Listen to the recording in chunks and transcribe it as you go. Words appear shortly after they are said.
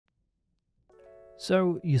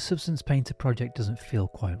So your Substance Painter project doesn't feel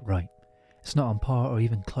quite right. It's not on par or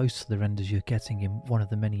even close to the renders you're getting in one of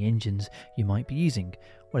the many engines you might be using,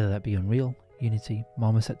 whether that be Unreal, Unity,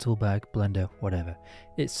 Marmoset Toolbag, Blender, whatever.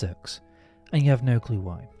 It sucks, and you have no clue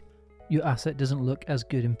why. Your asset doesn't look as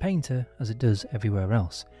good in Painter as it does everywhere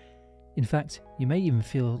else. In fact, you may even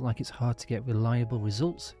feel like it's hard to get reliable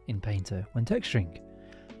results in Painter when texturing.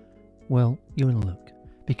 Well, you're in luck.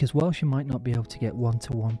 Because whilst you might not be able to get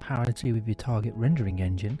one-to-one parity with your target rendering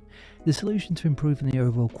engine, the solution to improving the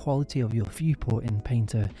overall quality of your viewport in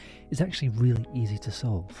Painter is actually really easy to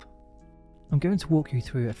solve. I'm going to walk you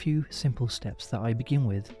through a few simple steps that I begin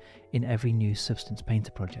with in every new Substance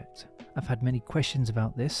Painter project. I've had many questions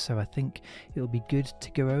about this, so I think it'll be good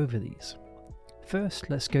to go over these. First,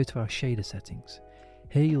 let's go to our shader settings.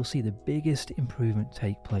 Here you'll see the biggest improvement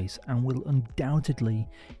take place and will undoubtedly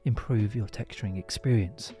improve your texturing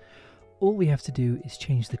experience. All we have to do is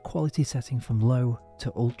change the quality setting from low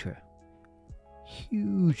to ultra.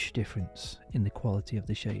 Huge difference in the quality of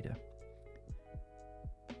the shader.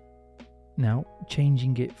 Now,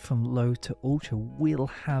 changing it from low to ultra will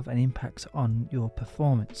have an impact on your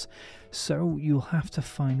performance, so you'll have to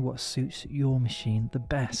find what suits your machine the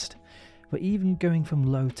best. But even going from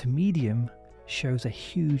low to medium shows a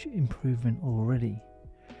huge improvement already,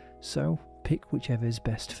 so pick whichever is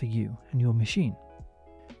best for you and your machine.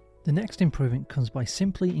 The next improvement comes by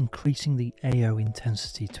simply increasing the AO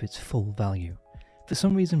intensity to its full value. For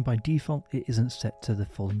some reason by default it isn't set to the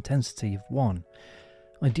full intensity of 1.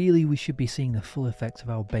 Ideally we should be seeing the full effect of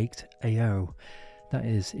our baked AO, that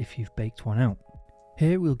is if you've baked one out.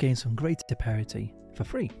 Here we'll gain some greater parity for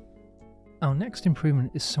free. Our next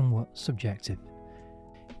improvement is somewhat subjective.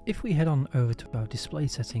 If we head on over to our display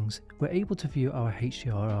settings, we're able to view our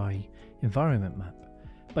HDRI environment map.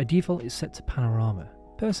 By default it's set to panorama.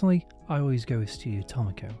 Personally, I always go with Studio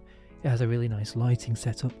Tomico. It has a really nice lighting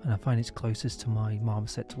setup and I find it's closest to my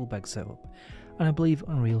Marmoset Toolbag setup, and I believe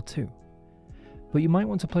Unreal too. But you might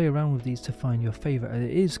want to play around with these to find your favourite, as it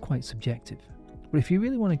is quite subjective. But if you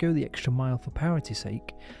really want to go the extra mile for parity's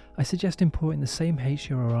sake, I suggest importing the same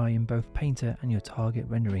HDRI in both Painter and your target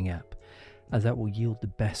rendering app, as that will yield the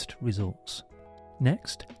best results.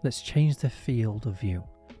 Next, let's change the field of view.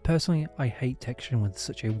 Personally, I hate texturing with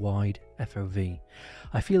such a wide FOV.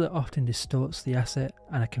 I feel it often distorts the asset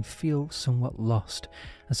and I can feel somewhat lost,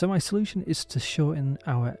 and so my solution is to shorten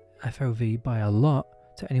our FOV by a lot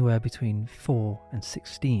to anywhere between 4 and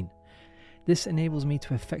 16. This enables me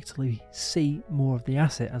to effectively see more of the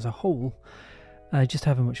asset as a whole, and I just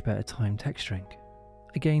have a much better time texturing.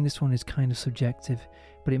 Again, this one is kind of subjective,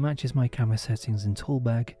 but it matches my camera settings in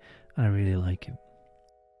Toolbag and I really like it.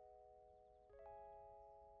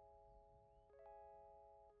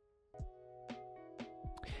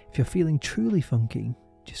 If you're feeling truly funky,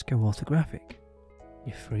 just go orthographic,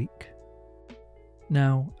 you freak.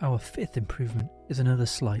 Now, our fifth improvement is another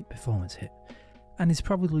slight performance hit, and is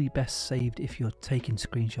probably best saved if you're taking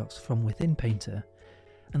screenshots from within Painter,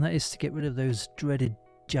 and that is to get rid of those dreaded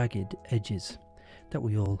jagged edges that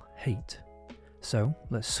we all hate. So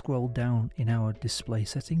let's scroll down in our display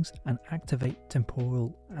settings and activate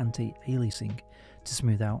temporal anti-aliasing to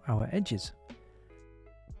smooth out our edges.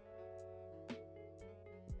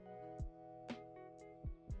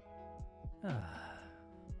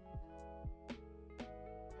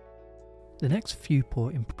 The next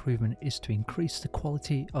viewport improvement is to increase the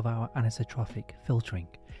quality of our anisotropic filtering,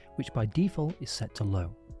 which by default is set to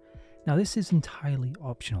low. Now this is entirely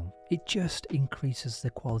optional, it just increases the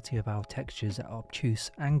quality of our textures at obtuse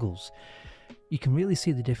angles. You can really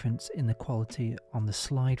see the difference in the quality on the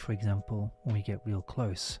slide, for example, when we get real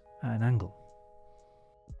close at an angle.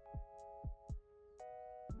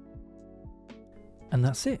 And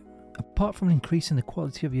that's it. Apart from increasing the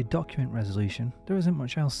quality of your document resolution, there isn't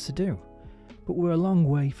much else to do. But we're a long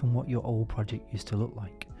way from what your old project used to look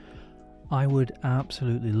like. I would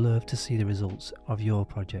absolutely love to see the results of your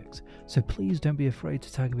projects, so please don't be afraid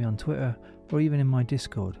to tag me on Twitter or even in my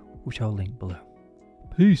Discord, which I'll link below.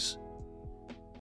 Peace!